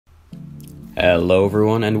Hello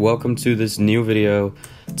everyone and welcome to this new video.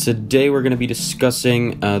 Today we're going to be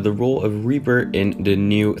discussing the role of Reaper in the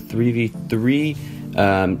new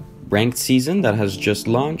 3v3 ranked season that has just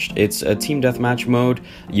launched. It's a team deathmatch mode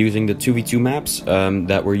using the 2v2 maps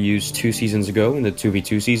that were used 2 seasons ago in the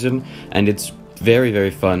 2v2 season, and it's very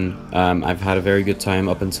fun. I've had a very good time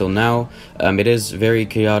up until now. It is very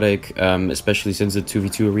chaotic, especially since the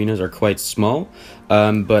 2v2 arenas are quite small,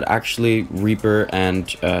 but actually Reaper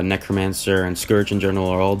and Necromancer and Scourge in general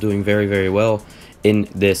are all doing very well in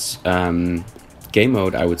this game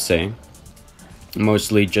mode, I would say.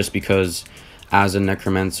 Mostly just because as a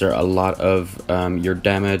Necromancer, a lot of your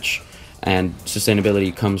damage and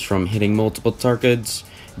sustainability comes from hitting multiple targets,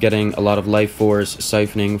 getting a lot of life force,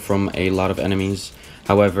 siphoning from a lot of enemies.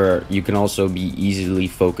 However, you can also be easily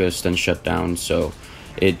focused and shut down, so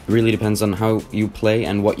it really depends on how you play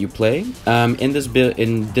and what you play. In this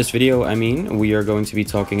video, we are going to be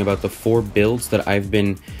talking about the 4 builds that I've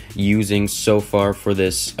been using so far for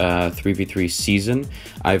this 3v3 season.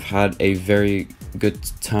 I've had a very good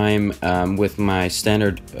time with my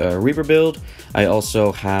standard Reaper build. I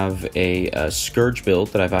also have a Scourge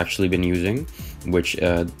build that I've actually been using, which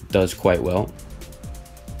does quite well.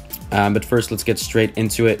 But first, let's get straight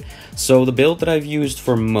into it. So the build that I've used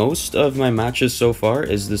for most of my matches so far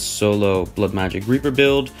is the solo Blood Magic Reaper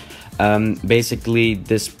build. Basically,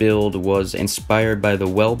 this build was inspired by the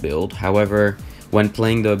Well build. However, when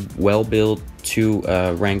playing the Well build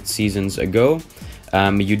 2 ranked seasons ago,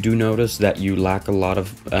 you do notice that you lack a lot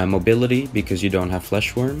of mobility because you don't have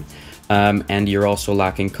Flesh Worm. And you're also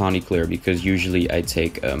lacking Connie Clear because usually I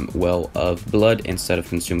take Well of Blood instead of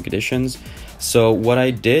Consume Conditions. So what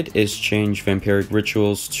I did is change Vampiric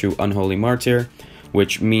Rituals to Unholy Martyr,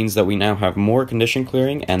 which means that we now have more condition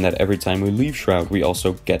clearing and that every time we leave Shroud we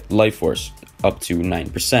also get Life Force up to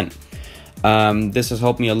 9%. This has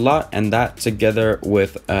helped me a lot, and that together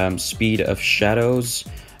with Speed of Shadows,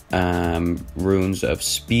 Runes of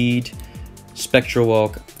Speed, Spectral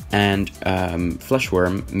Walk, and Flesh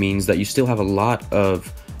Worm means that you still have a lot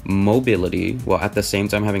of mobility while at the same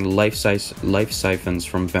time having life siphons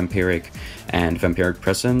from Vampiric and Vampiric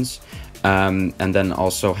Presence, and then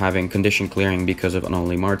also having condition clearing because of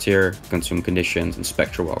Unholy Martyr, Consume Conditions, and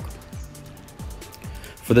Spectral Walk.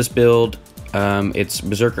 For this build, it's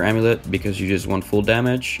Berserker Amulet because you just want full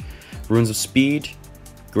damage, Runes of Speed,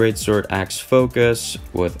 Greatsword Axe Focus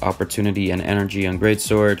with Opportunity and Energy on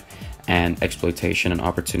Greatsword, and Exploitation and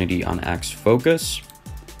Opportunity on Axe Focus.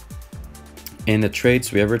 In the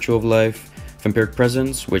traits, we have Ritual of Life, Vampiric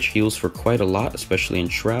Presence, which heals for quite a lot, especially in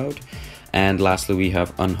Shroud. And lastly, we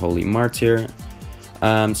have Unholy Martyr.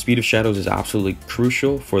 Speed of Shadows is absolutely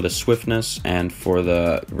crucial for the swiftness and for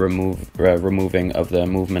the removing of the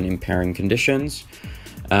movement impairing conditions.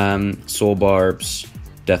 Soul Barbs,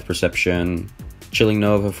 Death Perception, Chilling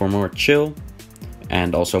Nova for more chill,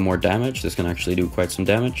 and also more damage. This can actually do quite some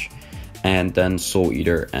damage. And then Soul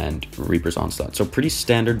Eater and Reaper's Onslaught. So pretty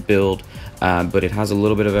standard build, but it has a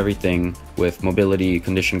little bit of everything with mobility,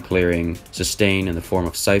 condition clearing, sustain in the form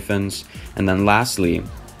of siphons. And then lastly,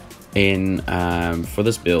 for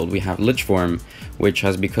this build, we have Lich Form, which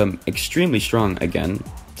has become extremely strong again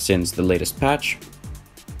since the latest patch.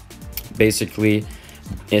 Basically,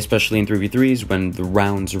 especially in 3v3s, when the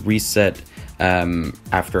rounds reset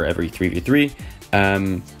after every 3v3,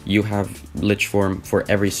 you have Lich Form for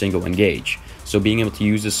every single engage. So being able to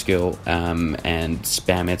use the skill and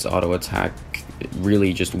spam its auto attack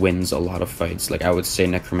really just wins a lot of fights. Like, I would say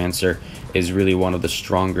Necromancer is really one of the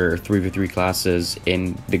stronger 3v3 classes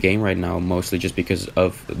in the game right now, mostly just because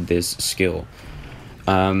of this skill.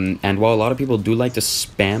 And while a lot of people do like to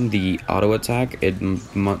spam the auto attack, it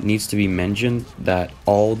needs to be mentioned that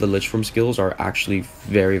all the Lich Form skills are actually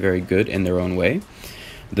very good in their own way.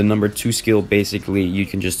 The number 2 skill, basically, you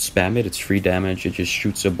can just spam it. It's free damage. It just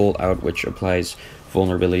shoots a bolt out, which applies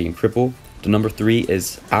vulnerability and cripple. The number 3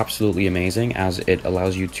 is absolutely amazing, as it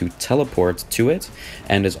allows you to teleport to it,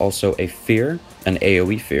 and is also a fear, an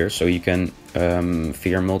AoE fear, so you can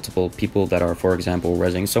fear multiple people that are, for example,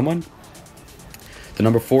 rezzing someone. The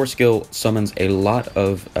number 4 skill summons a lot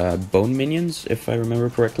of bone minions, if I remember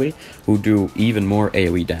correctly, who do even more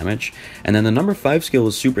AoE damage. And then the number 5 skill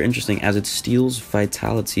is super interesting, as it steals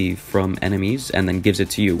vitality from enemies and then gives it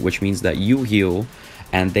to you, which means that you heal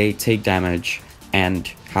and they take damage and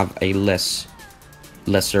have a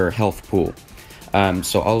lesser health pool.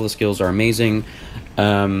 So all of the skills are amazing.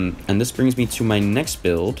 And this brings me to my next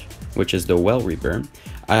build, which is the Well Reaper.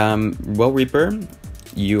 Well Reaper,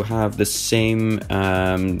 you have the same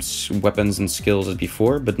weapons and skills as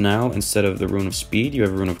before, but now instead of the Rune of Speed, you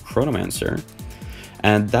have a Rune of Chronomancer.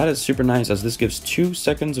 And that is super nice, as this gives 2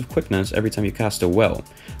 seconds of quickness every time you cast a well.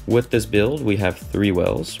 With this build, we have 3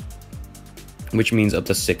 wells, which means up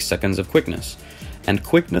to 6 seconds of quickness. And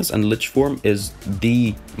quickness and Lich Form is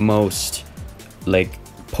the most like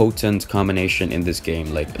potent combination in this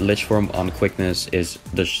game. Like Lich Form on quickness is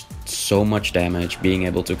there's so much damage. Being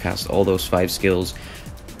able to cast all those 5 skills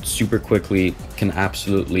super quickly can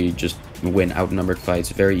absolutely just win outnumbered fights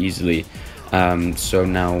very easily. So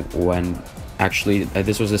now when actually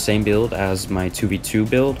this was the same build as my 2v2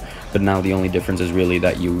 build, but now the only difference is really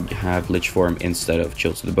that you have Lich Form instead of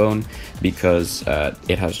Chill to the Bone, because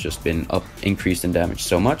it has just been increased in damage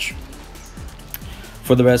so much.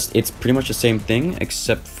 For the rest, it's pretty much the same thing,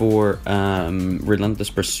 except for Relentless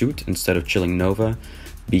Pursuit instead of Chilling Nova,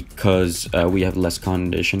 because we have less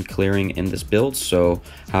condition clearing in this build, so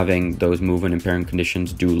having those movement impairing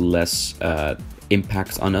conditions do less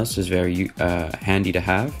impact on us is very handy to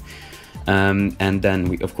have. And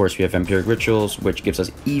then of course we have Vampiric Rituals, which gives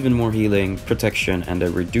us even more healing, protection, and a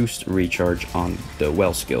reduced recharge on the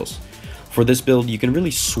well skills. For this build, you can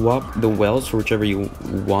really swap the wells for whichever you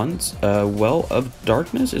want. Well of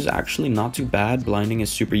Darkness is actually not too bad. Blinding is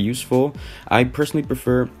super useful. I personally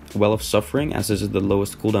prefer Well of Suffering, as this is the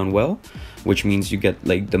lowest cooldown well, which means you get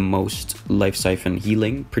like the most life siphon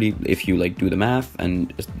healing if you like do the math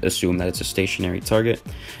and assume that it's a stationary target.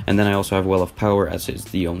 And then I also have Well of Power, as it's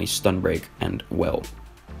the only stun break and well.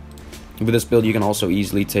 With this build, you can also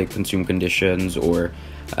easily take Consume Conditions or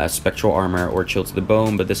Spectral Armor or Chill to the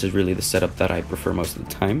Bone, but this is really the setup that I prefer most of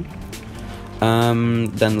the time.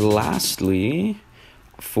 Then lastly,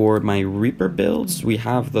 for my Reaper builds, we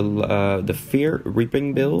have the Fear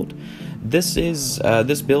Reaping build. This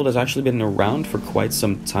build has actually been around for quite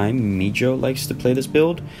some time. Mijo likes to play this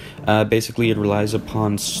build. Basically, it relies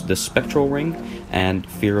upon the Spectral Ring and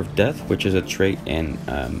Fear of Death, which is a trait in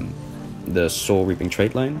the Soul Reaping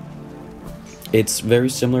trait line. It's very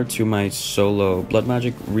similar to my solo Blood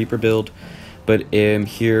Magic Reaper build, but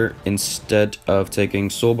here, instead of taking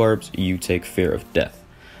Soul Barbs, you take Fear of Death.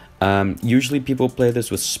 Usually people play this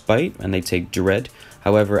with Spite, and they take Dread.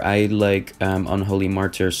 However, I like Unholy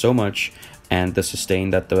Martyr so much, and the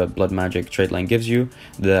sustain that the Blood Magic trait line gives you,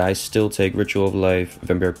 that I still take Ritual of Life,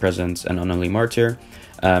 Vampiric Presence, and Unholy Martyr,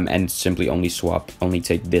 and simply only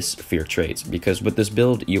take this Fear trait. Because with this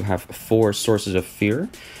build, you have 4 sources of Fear.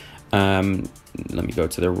 Let me go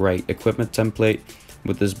to the right equipment template.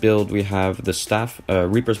 With this build, we have the Staff,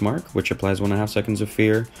 Reaper's Mark, which applies 1.5 seconds of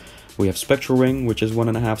Fear. We have Spectral Ring, which is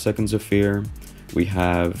 1.5 seconds of Fear. We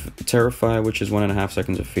have Terrify, which is 1.5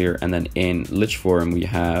 seconds of Fear. And then in Lich Form, we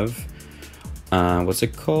have, what's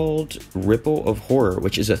it called? Ripple of Horror,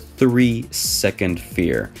 which is a 3-second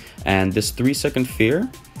Fear. And this 3-second Fear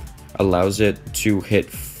allows it to hit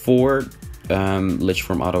 4 Lich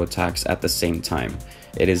Form auto attacks at the same time.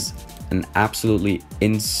 It is an absolutely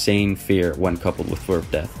insane Fear when coupled with Fear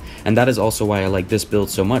of Death. And that is also why I like this build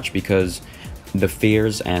so much, because the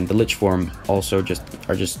Fears and the Lich Form also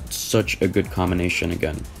are just such a good combination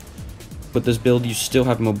again. With this build, you still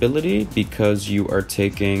have mobility because you are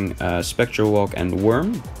taking Spectral Walk and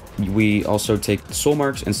Worm. We also take Soul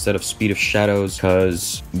Marks instead of Speed of Shadows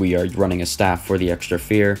because we are running a staff for the extra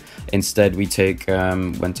Fear. Instead, we take,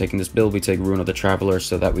 when taking this build, we take Rune of the Traveler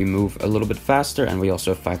so that we move a little bit faster, and we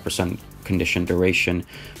also have 5% condition duration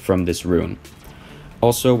from this rune.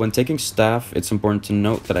 Also, when taking Staff, it's important to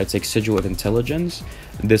note that I take Sigil of Intelligence.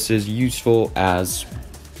 This is useful as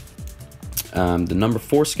the number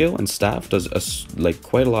 4 skill in Staff does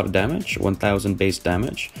quite a lot of damage, 1000 base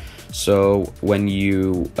damage. So when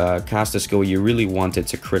you cast a skill, you really want it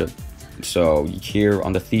to crit. So here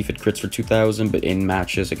on the Thief, it crits for 2000, but in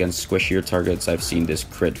matches against squishier targets, I've seen this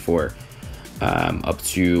crit for up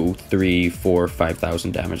to 3, 4,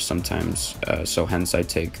 5,000 damage sometimes. So hence I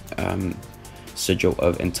take Sigil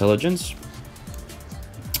of Intelligence.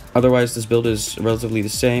 Otherwise, this build is relatively the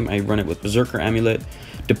same. I run it with Berserker Amulet.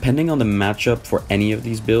 Depending on the matchup for any of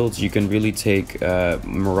these builds, you can really take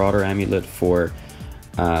Marauder Amulet for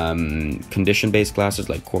condition-based classes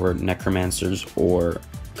like Core Necromancers or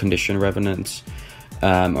Condition Revenants.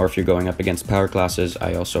 Or if you're going up against power classes,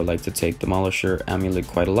 I also like to take Demolisher Amulet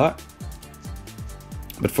quite a lot.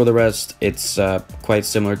 But for the rest, it's quite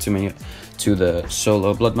similar to the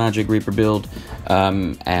solo Blood Magic Reaper build,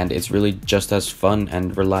 and it's really just as fun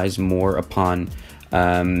and relies more upon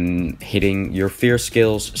hitting your fear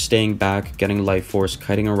skills, staying back, getting life force,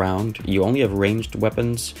 kiting around. You only have ranged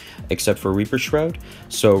weapons except for Reaper Shroud,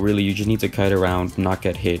 so really you just need to kite around, not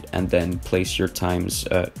get hit, and then place your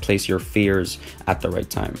fears at the right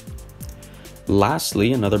time.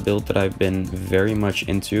 Lastly, another build that I've been very much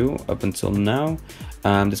into up until now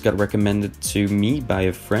This got recommended to me by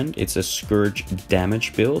a friend. It's a Scourge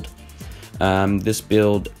damage build. This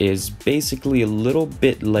build is basically a little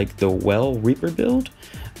bit like the Well Reaper build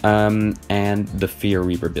and the Fear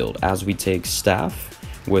Reaper build, as we take Staff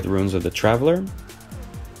with Runes of the Traveler,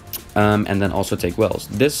 and then also take Wells.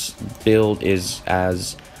 This build is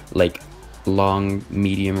as like long,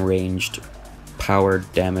 medium ranged, power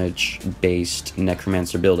damage based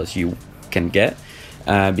Necromancer build as you can get,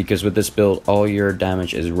 because with this build all your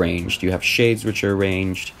damage is ranged. You have Shades which are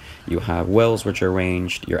ranged, you have Wells which are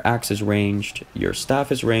ranged, your Axe is ranged, your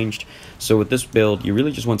Staff is ranged. So with this build you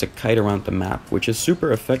really just want to kite around the map, which is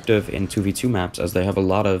super effective in 2v2 maps as they have a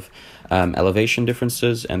lot of elevation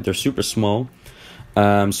differences and they're super small.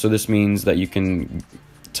 So this means that you can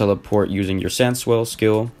teleport using your Sand Swell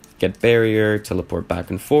skill, get barrier, teleport back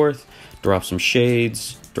and forth, drop some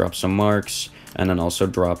Shades, drop some Marks, and then also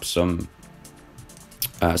drop some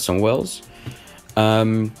Wells.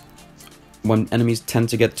 When enemies tend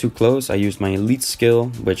to get too close, I use my Elite skill,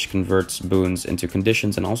 which converts boons into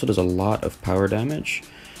conditions and also does a lot of power damage.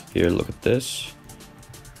 Here, look at this.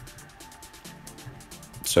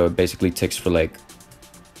 So it basically ticks for like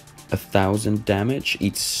 1,000 damage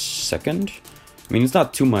each second. I mean, it's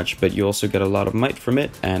not too much, but you also get a lot of might from it,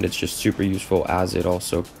 and it's just super useful as it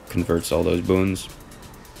also converts all those boons.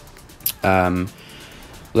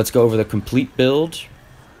 Let's go over the complete build.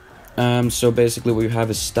 So basically what we have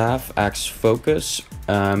is Staff, Axe, Focus.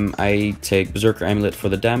 I take Berserker Amulet for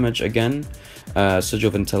the damage again, Sigil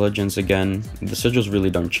of Intelligence again. The sigils really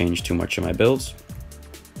don't change too much in my builds.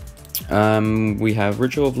 We have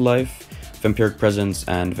Ritual of Life, Vampiric Presence,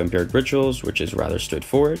 and Vampiric Rituals, which is rather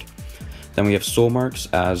straightforward. Then we have Soul Marks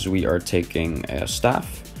as we are taking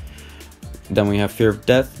Staff. Then we have Fear of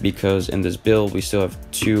Death, because in this build we still have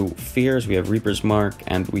 2 fears. We have Reaper's Mark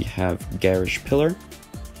and we have Garish Pillar.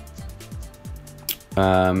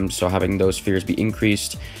 So having those fears be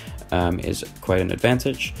increased is quite an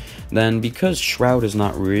advantage. Then because Shroud is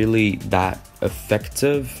not really that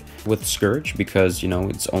effective with Scourge, because, you know,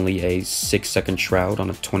 it's only a 6-second Shroud on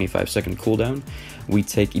a 25-second cooldown, we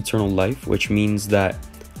take Eternal Life, which means that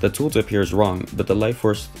the tooltip here is wrong, but the life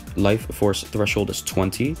force threshold is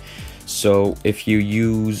 20. So if you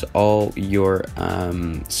use all your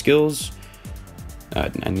skills,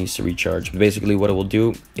 it needs to recharge. But basically what it will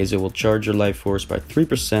do is it will charge your life force by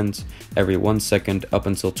 3% every 1 second up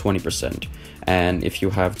until 20%. And if you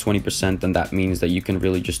have 20%, then that means that you can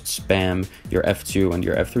really just spam your F2 and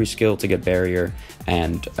your F3 skill to get barrier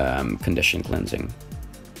and condition cleansing.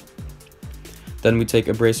 Then we take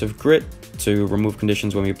Abrasive Grit to remove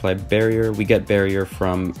conditions when we apply barrier. We get barrier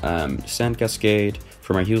from Sand Cascade,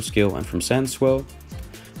 from our heal skill, and from Sand Swell.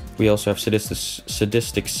 We also have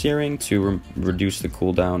Sadistic Searing to reduce the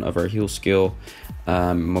cooldown of our heal skill,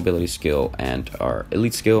 mobility skill, and our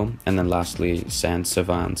elite skill. And then lastly, Sand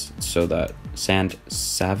Savant, so that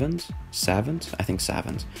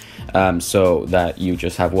so that you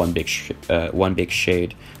just have one big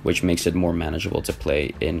shade, which makes it more manageable to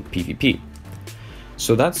play in PvP.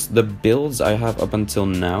 So that's the builds I have up until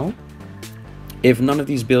now. If none of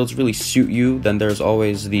these builds really suit you, then there's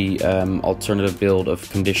always the alternative build of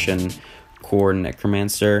Condition Core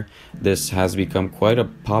Necromancer. This has become quite a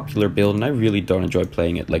popular build, and I really don't enjoy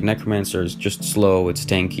playing it. Like, Necromancer is just slow, it's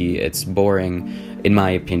tanky, it's boring, in my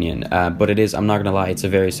opinion. But it is, I'm not gonna lie, it's a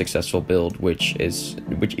very successful build, which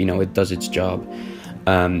you know, it does its job.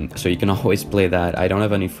 So you can always play that. I don't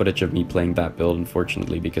have any footage of me playing that build,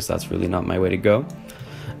 unfortunately, because that's really not my way to go.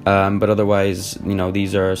 But otherwise, you know,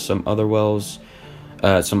 these are some other wells,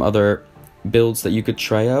 some other builds that you could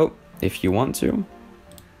try out if you want to.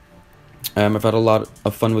 I've had a lot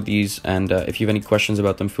of fun with these, and if you have any questions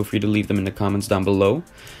about them, feel free to leave them in the comments down below.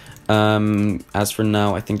 As for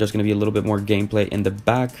now, I think there's going to be a little bit more gameplay in the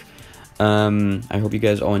back. I hope you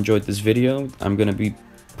guys all enjoyed this video. I'm going to be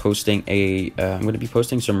posting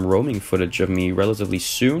some roaming footage of me relatively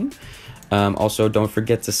soon. Also, don't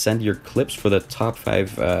forget to send your clips for the top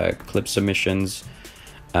 5 clip submissions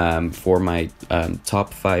for my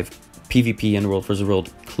top 5 PvP and World vs.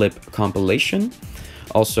 World clip compilation.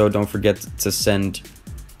 Also, don't forget to send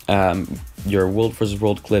your World vs.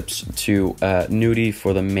 World clips to Nudie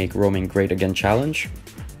for the Make Roaming Great Again challenge.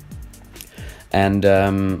 And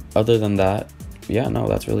other than that, yeah, no,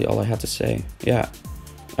 that's really all I had to say. Yeah.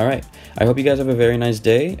 All right. I hope you guys have a very nice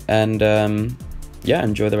day, and yeah,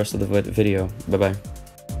 enjoy the rest of the video. Bye-bye.